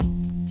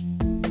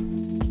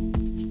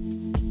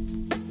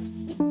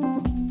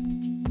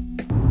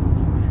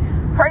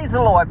Praise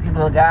the Lord,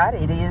 people of God.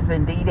 It is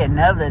indeed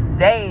another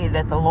day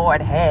that the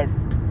Lord has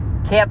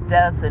kept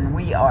us, and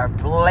we are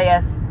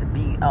blessed to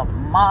be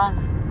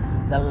amongst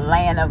the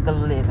land of the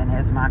living,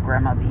 as my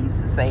grandmother used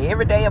to say.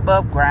 Every day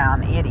above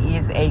ground, it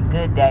is a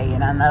good day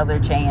and another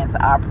chance,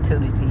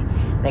 opportunity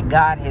that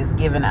God has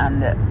given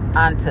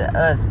unto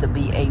us to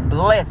be a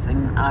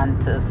blessing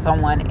unto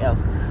someone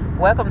else.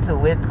 Welcome to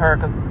With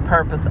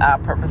Purpose, Our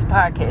Purpose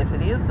podcast.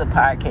 It is the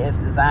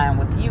podcast designed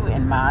with you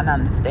in mind,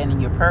 understanding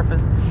your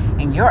purpose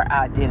and your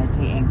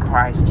identity in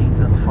Christ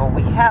Jesus. For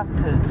we have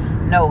to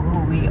know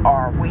who we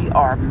are. We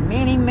are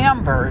many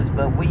members,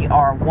 but we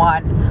are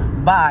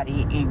one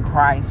body in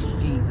Christ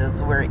Jesus.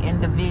 We're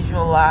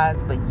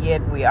individualized, but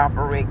yet we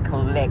operate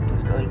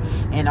collectively.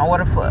 In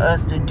order for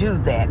us to do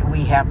that,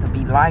 we have to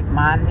be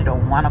like-minded,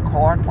 on one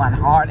accord, one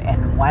heart,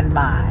 and one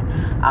mind,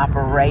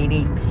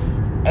 operating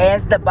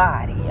as the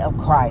body of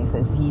Christ,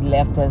 as he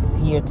left us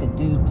here to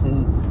do,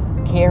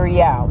 to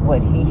carry out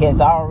what he has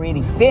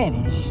already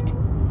finished,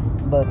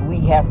 but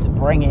we have to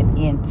bring it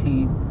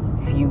into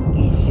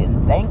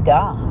fruition. Thank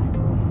God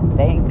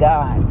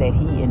that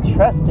he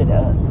entrusted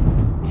us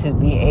to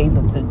be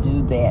able to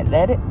do that.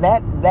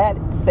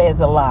 That says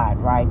a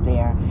lot right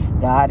there.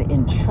 God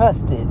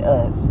entrusted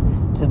us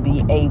to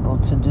be able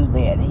to do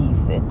that. He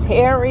said,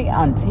 tarry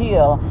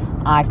until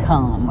I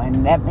come.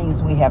 And that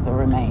means we have to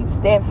remain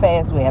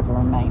steadfast. We have to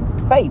remain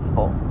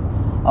faithful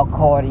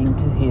according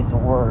to his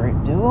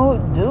word.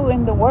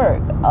 Doing the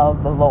work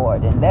of the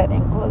Lord. And that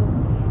includes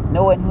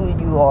knowing who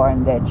you are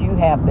and that you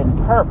have been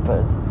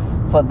purposed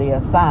for the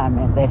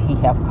assignment that he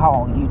have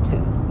called you to.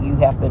 You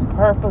have been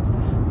purposed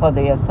for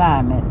the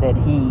assignment that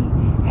he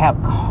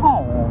have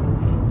called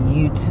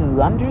you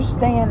to.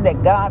 Understand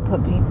that God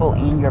put people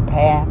in your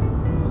path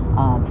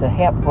to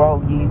help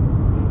grow you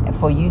and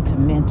for you to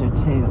mentor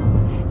to.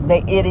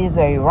 That it is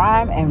a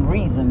rhyme and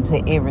reason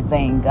to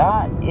everything.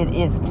 God, it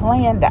is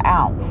planned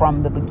out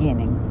from the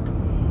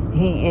beginning.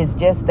 He is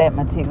just that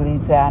meticulous. He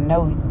said, I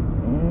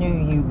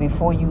knew you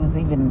before you was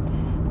even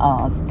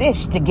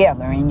stitched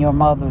together in your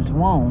mother's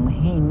womb.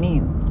 He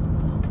knew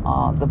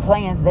the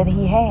plans that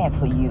he had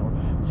for you.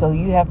 So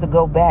you have to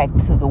go back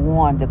to the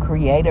one, the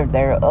creator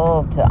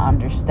thereof, to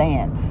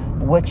understand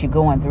what you're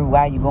going through,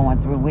 why you're going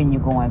through, when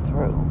you're going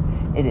through.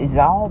 It is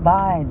all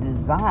by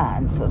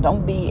design. So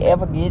don't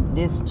ever get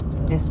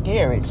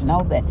discouraged.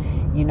 Know that,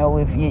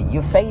 if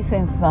you're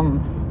facing some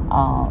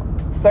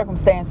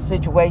circumstance,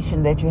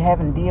 situation that you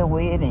haven't dealt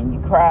with, and you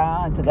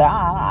cry out to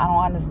God, I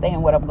don't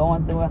understand what I'm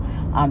going through.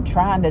 I'm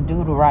trying to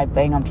do the right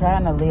thing. I'm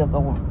trying to live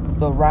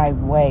the right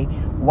way.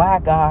 Why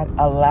God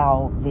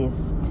allowed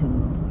this to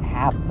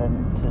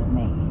happen to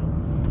me?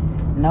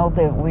 Know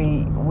that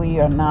we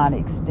are not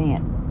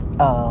extant.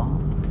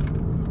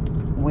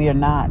 We are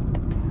not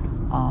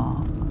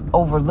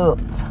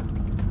overlooked.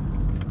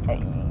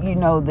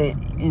 That,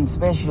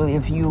 especially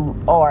if you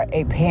are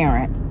a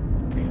parent,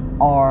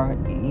 or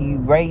you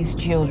raise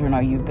children,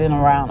 or you've been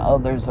around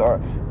others,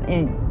 or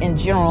in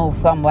general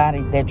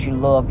somebody that you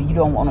love, you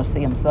don't want to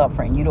see them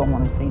suffering. You don't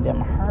want to see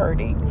them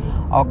hurting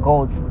or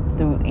go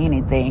through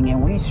anything.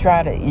 And we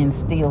try to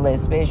instill,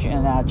 especially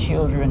in our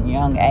children,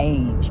 young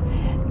age,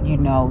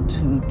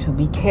 to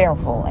be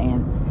careful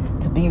and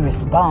to be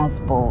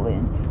responsible.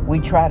 And we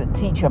try to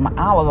teach them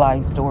our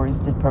life stories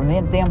to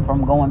prevent them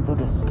from going through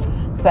the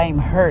same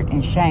hurt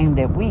and shame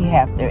that we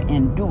have to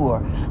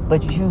endure.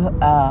 But you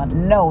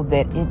know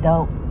that it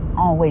don't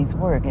always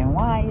work. And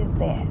why is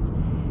that?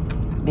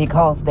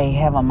 Because they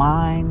have a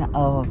mind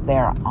of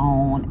their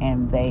own,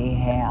 and they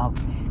have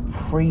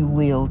free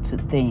will to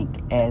think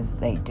as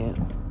they do.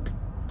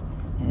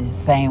 And it's the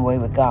same way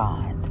with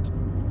God.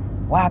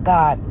 Why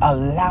God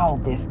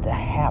allowed this to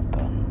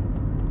happen?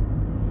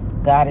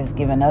 God has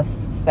given us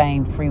the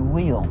same free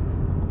will.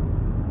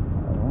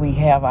 We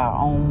have our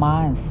own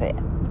mindset.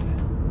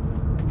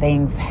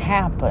 Things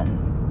happen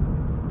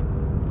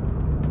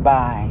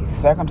by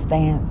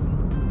circumstance.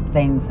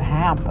 Things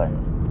happen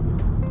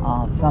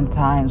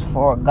sometimes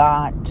for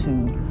God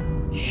to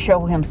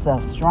show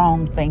himself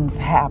strong. Things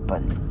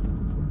happen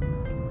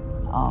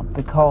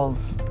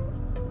because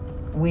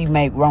we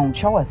make wrong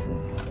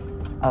choices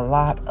a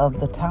lot of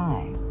the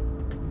time.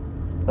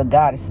 But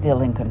God is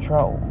still in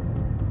control.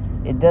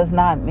 It does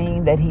not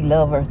mean that he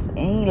loves us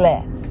any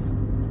less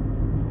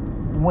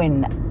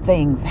when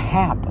things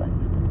happen.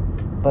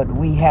 But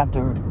we have to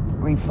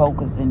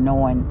refocus in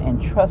knowing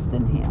and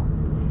trusting him.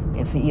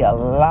 If he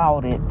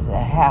allowed it to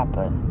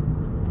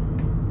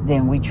happen,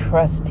 then we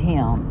trust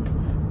him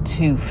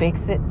to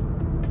fix it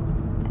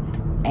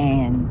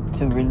and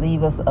to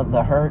relieve us of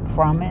the hurt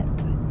from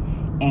it,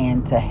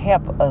 and to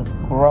help us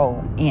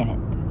grow in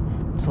it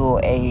to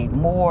a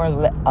more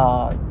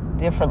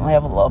different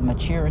level of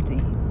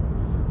maturity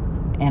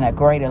and a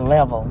greater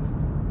level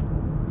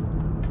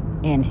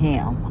in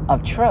him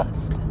of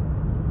trust.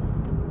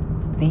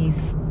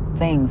 These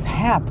things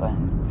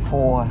happen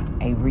for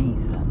a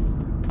reason.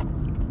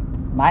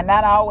 Might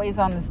not always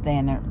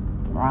understand it,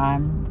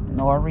 rhyme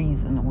nor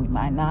reason. We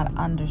might not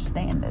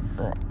understand it,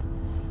 but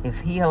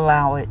if he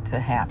allowed it to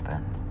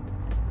happen,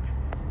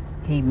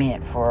 he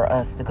meant for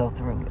us to go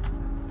through it.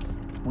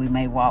 We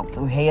may walk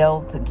through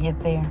hell to get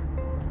there,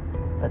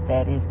 but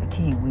that is the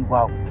key. We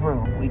walk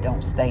through. We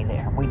don't stay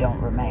there. We don't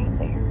remain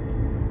there.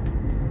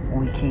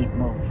 We keep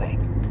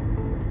moving.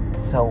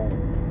 So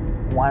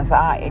once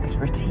our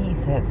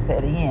expertise has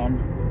set in,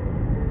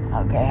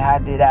 okay, how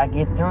did I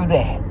get through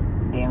that?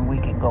 Then we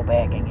can go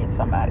back and get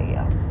somebody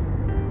else.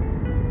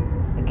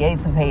 The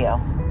gates of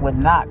hell would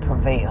not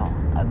prevail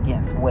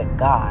against what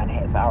God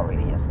has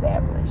already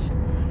established.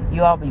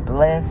 You all be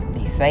blessed.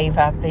 Be safe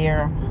out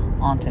there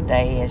on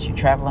today as you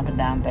travel up and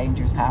down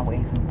dangerous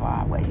highways and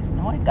byways,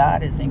 knowing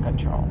God is in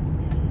control.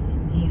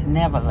 He's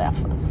never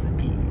left us.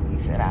 He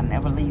said, "I'll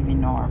never leave you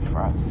nor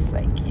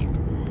forsake you."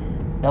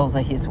 Those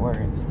are his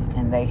words,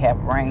 and they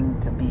have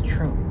reigned to be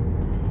true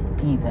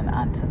even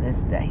unto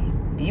this day.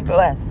 Be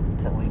blessed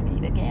till we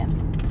meet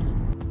again.